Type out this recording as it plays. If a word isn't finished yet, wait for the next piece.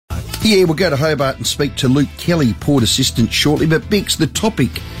Yeah, we'll go to Hobart and speak to Luke Kelly, Port assistant, shortly. But, Bix, the topic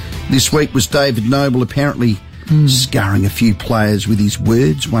this week was David Noble apparently scarring a few players with his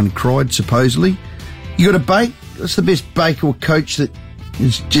words. One cried, supposedly. You got a bait? What's the best bait or coach that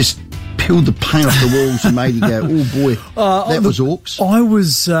has just peeled the paint off the walls and made you go, oh, boy, that was Orcs? I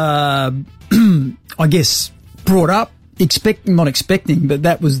was, I guess, brought up not expecting, but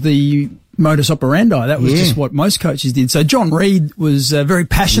that was the modus operandi. That was just what most coaches did. So John Reid was very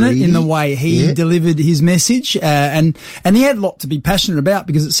passionate in the way he delivered his message, and he had a lot to be passionate about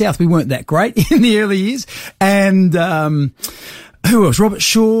because at South we weren't that great in the early years. And who else? Robert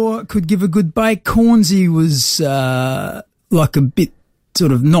Shaw could give a good bake. Cornsey was like a bit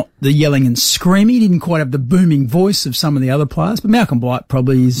sort of not the yelling and screaming. He didn't quite have the booming voice of some of the other players, but Malcolm Blight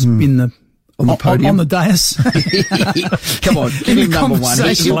probably is in the on the podium. On the dais. Come on, give him number one.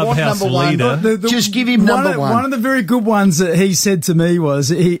 You want number one? Just give him number one. One of the very good ones that he said to me was,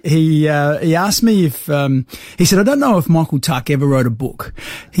 he asked me if, he said, I don't know if Michael Tuck ever wrote a book.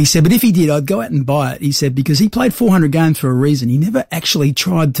 He said, but if he did, I'd go out and buy it. He said, because he played 400 games for a reason. He never actually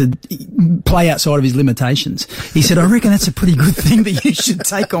tried to play outside of his limitations. He said, I reckon that's a pretty good thing that you should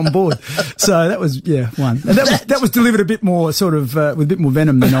take on board. So that was, one. And that was delivered a bit more sort of, with a bit more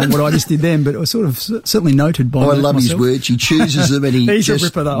venom than on what I just did then, but it was sort of certainly noted by I love myself. His words. He chooses them and he's a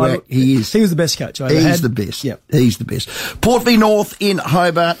ripper though. He is. He was the best coach I ever had. He's the best. Yep. He's the best. Port v North in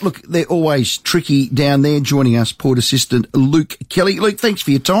Hobart. Look, they're always tricky down there. Joining us, Port assistant Luke Kelly. Luke, thanks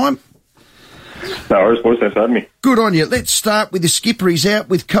for your time. No worries, boys. Thanks for having me. Good on you. Let's start with the skipper. He's out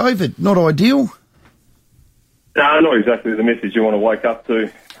with COVID. Not ideal. No, not exactly the message you want to wake up to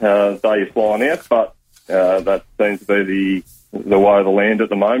the day you're flying out, but that seems to be the way of the land at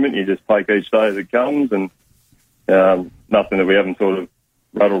the moment. You just take each day as it comes, and nothing that we haven't sort of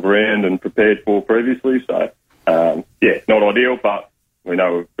rattled around and prepared for previously. So, not ideal, but we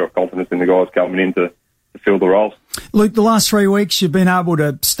know we've got confidence in the guys coming in to fill the roles. Luke, the last 3 weeks you've been able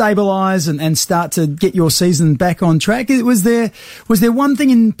to stabilise and start to get your season back on track. Was there one thing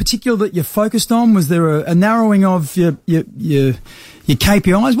in particular that you focused on? Was there a narrowing of your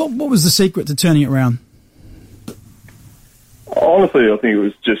KPIs? What was the secret to turning it around? Honestly, I think it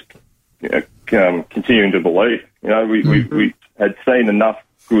was just continuing to believe. We had seen enough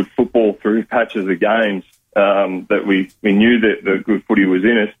good football through patches of games that we knew that the good footy was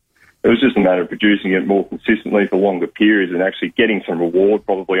in us. It was just a matter of producing it more consistently for longer periods and actually getting some reward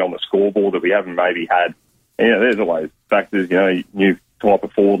probably on the scoreboard that we haven't maybe had. And, there's always factors, new type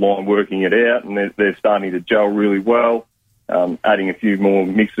of forward line working it out, and they're starting to gel really well, adding a few more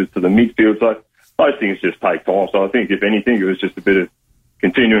mixes to the midfield. So those things just take time. So I think, if anything, it was just a bit of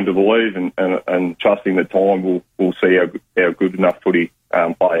continuing to believe and trusting that time will see how good enough footy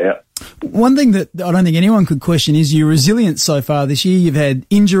play out. One thing that I don't think anyone could question is your resilience so far this year. You've had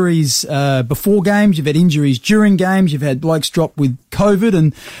injuries before games, you've had injuries during games, you've had blokes drop with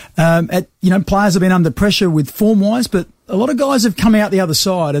COVID, and players have been under pressure with form-wise, but a lot of guys have come out the other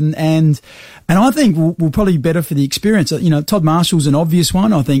side, and I think will probably be better for the experience. Todd Marshall's an obvious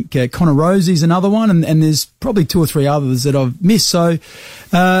one. I think Connor Rosie's another one, and there's probably two or three others that I've missed. So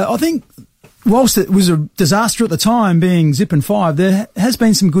I think, whilst it was a disaster at the time, being zip and 5, there has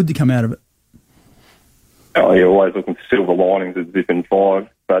been some good to come out of it. Oh, you're always looking for silver linings at zip and 5,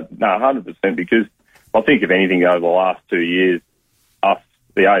 but no, 100%, because I think, if anything, over the last 2 years, us,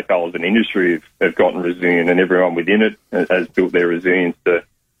 the AFL as an industry, have gotten resilient, and everyone within it has built their resilience to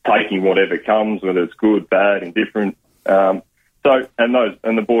taking whatever comes, whether it's good, bad, indifferent. And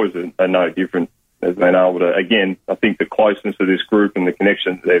the boys are no different. They've been able to, again, I think the closeness of this group and the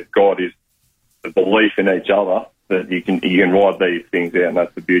connection that they've got is the belief in each other that you can ride these things out, and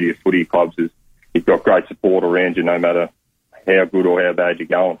that's the beauty of footy clubs, is you've got great support around you no matter how good or how bad you're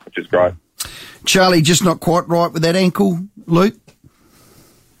going, which is great. Charlie, just not quite right with that ankle, Luke?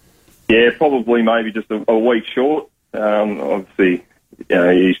 Yeah, probably maybe just a week short. Obviously,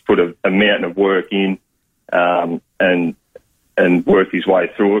 he's put a mountain of work in and worked his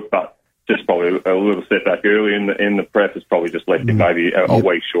way through it, but just probably a little setback early in the prep has probably just left him maybe a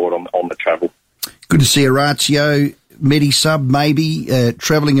week short on the travel. Good to see Orazio, Medi-sub maybe,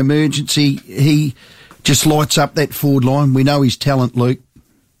 travelling emergency. He just lights up that forward line. We know his talent, Luke.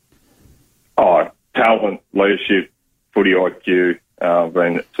 Oh, talent, leadership, footy IQ. I've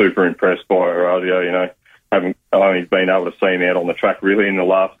been super impressed by Orazio, I've only been able to see him out on the track really in the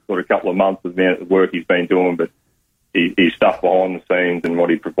last sort of couple of months of the work he's been doing, but his stuff behind the scenes and what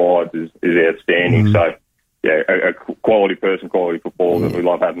he provides is outstanding. So, a quality person, quality footballer that we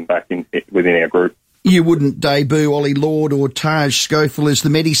love having back within our group. You wouldn't debut Ollie Lord or Taj Schofield as the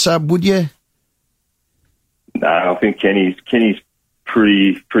Medi-sub, would you? No, I think Kenny's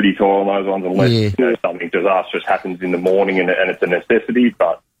pretty tight on those ones unless something disastrous happens in the morning and it's a necessity.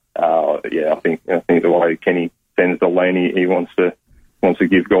 But I think the way Kenny sends the lean, he wants to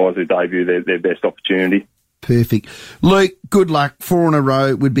give guys who debut their best opportunity. Perfect. Luke, good luck. 4 in a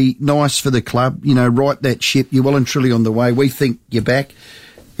row would be nice for the club. Right that ship. You're well and truly on the way. We think you're back.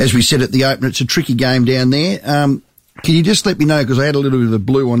 As we said at the opener, it's a tricky game down there. Can you just let me know, because I had a little bit of the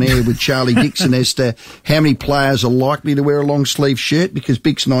blue on air with Charlie Dixon as to how many players are likely to wear a long sleeve shirt, because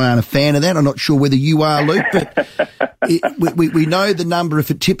Bix and I aren't a fan of that. I'm not sure whether you are, Luke, but we know the number. If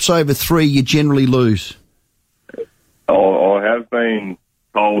it tips over 3, you generally lose. I have been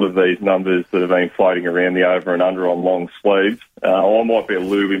told of these numbers that have been floating around the over and under on long sleeves. I might be a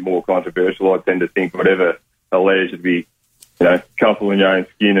little bit more controversial. I tend to think whatever allows you to be, comfortable in your own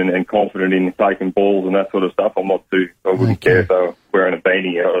skin and confident in taking balls and that sort of stuff. I wouldn't care if they were wearing a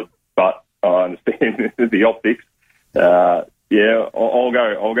beanie, but I understand the optics. I'll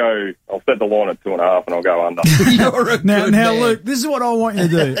set the line at 2.5 and I'll go under. Now, Luke, this is what I want you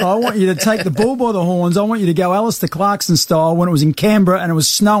to do. I want you to take the bull by the horns. I want you to go Alistair Clarkson style. When it was in Canberra and it was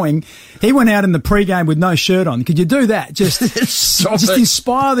snowing, he went out in the pre-game with no shirt on. Could you do that? Just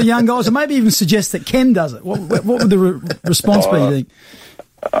inspire the young guys, or maybe even suggest that Ken does it. What would the response be, you think?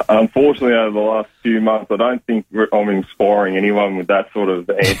 Unfortunately, over the last few months, I don't think I'm inspiring anyone with that sort of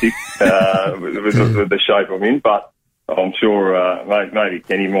antics with the shape I'm in, but I'm sure maybe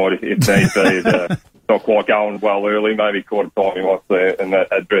Kenny might, if needs be, it's not quite going well early. Maybe quarter time he might see it and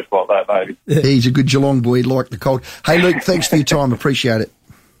a dress like that, maybe. He's a good Geelong boy, like the cold. Hey, Luke, thanks for your time. Appreciate it.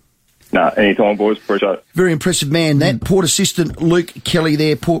 No, anytime, boys. Appreciate it. Very impressive man, that. Port assistant Luke Kelly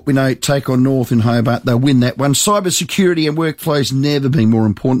there. Port, we know, take on North in Hobart. They'll win that one. Cyber security and workflow's never been more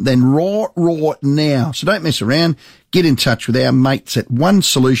important than right now. So don't mess around. Get in touch with our mates at One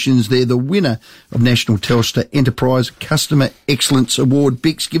Solutions. They're the winner of National Telstra Enterprise Customer Excellence Award.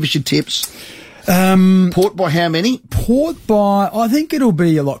 Bix, give us your tips. Port by how many? Port by, I think it'll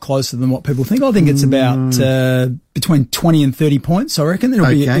be a lot closer than what people think. I think it's about between 20 and 30 points, I reckon.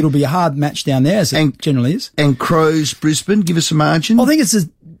 It'll be a hard match down there, as it generally is. And Crows Brisbane, give us a margin. I think it's a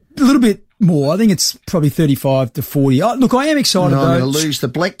little bit more. I think it's probably 35 to 40. Look, I am excited, though. I'm going to lose the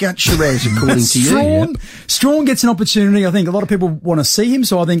Blackgut Shiraz, according to you. Strong gets an opportunity. I think a lot of people want to see him,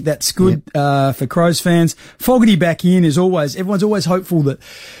 so I think that's good for Crows fans. Fogarty back in is everyone's always hopeful that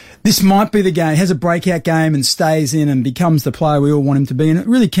this might be the game, has a breakout game and stays in and becomes the player we all want him to be. And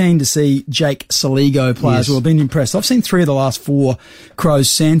really keen to see Jake Saligo play as well. I've been impressed. I've seen 3 of the last 4 Crows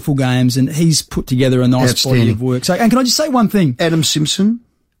Sandful games, and he's put together a nice body of work. So, and can I just say one thing? Adam Simpson?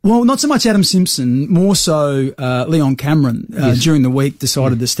 Well, not so much Adam Simpson, more so Leon Cameron during the week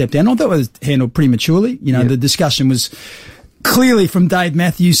decided to step down. I thought it was handled pretty maturely. The discussion was clearly from Dave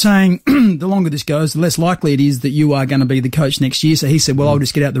Matthews saying the longer this goes, the less likely it is that you are going to be the coach next year. So he said, well, I'll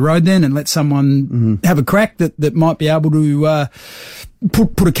just get out the road then and let someone have a crack that might be able to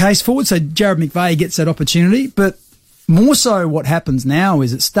put a case forward. So Jared McVeigh gets that opportunity. But more so what happens now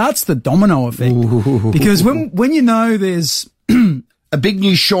is it starts the domino effect. Because when you know there's a big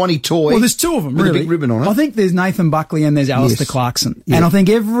new shiny toy. Well, there's 2 of them, with really. a big ribbon on it. I think there's Nathan Buckley and there's Alistair Clarkson. Yeah. And I think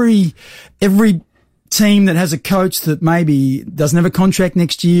every team that has a coach that maybe doesn't have a contract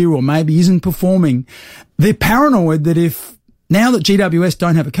next year or maybe isn't performing, they're paranoid that if now that GWS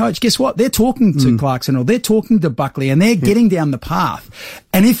don't have a coach, guess what? They're talking to Clarkson or they're talking to Buckley and they're getting down the path.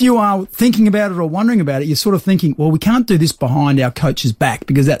 And if you are thinking about it or wondering about it, you're sort of thinking, well, we can't do this behind our coach's back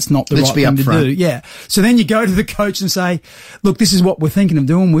because that's not the right thing to do. Yeah. So then you go to the coach and say, look, this is what we're thinking of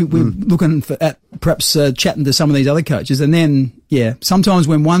doing. We're looking at perhaps chatting to some of these other coaches. And then, sometimes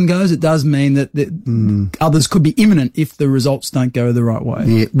when one goes, it does mean that others could be imminent if the results don't go the right way.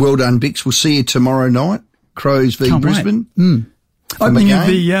 Yeah. Well done, Bix. We'll see you tomorrow night. Crows v Brisbane. Opening of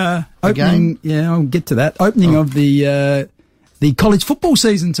the opening. Yeah, I'll get to that. Opening of the college football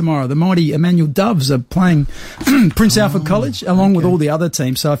season tomorrow. The mighty Emmanuel Doves are playing Prince Alfred College along with all the other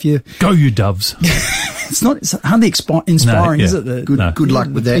teams. So if you go, you Doves. It's hardly inspiring, is it? Good luck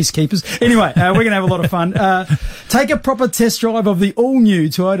with that. Peacekeepers. Anyway, we're going to have a lot of fun. Take a proper test drive of the all-new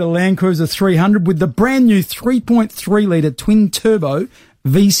Toyota Land Cruiser 300 with the brand new 3.3 litre twin turbo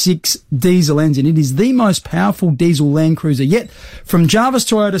V6 diesel engine. It is the most powerful diesel Land Cruiser yet. From Jarvis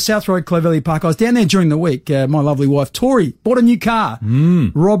Toyota, South Road, Clovelly Park. I was down there during the week. My lovely wife, Tori, bought a new car.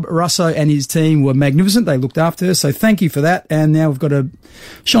 Rob Russo and his team were magnificent. They looked after her, so thank you for that. And now we've got a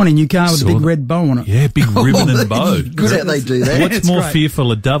shiny new car with a big red bow on it. Yeah, big ribbon and bow. Good how they do that. What's more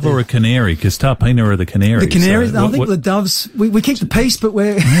fearful, a dove or a canary? Because Tarpina are the canaries. The canaries? I think the doves, we keep the peace, but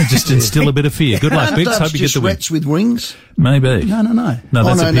we're... just instill a bit of fear. Good luck, Bix. Hope you get the win. Rats with wings? Maybe. No. No,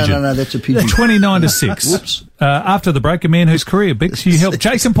 that's a pigeon. No, that's a pigeon. 29-6. After the break, a man whose career, Bix, you helped.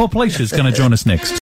 Jason Porplecia is going to join us next.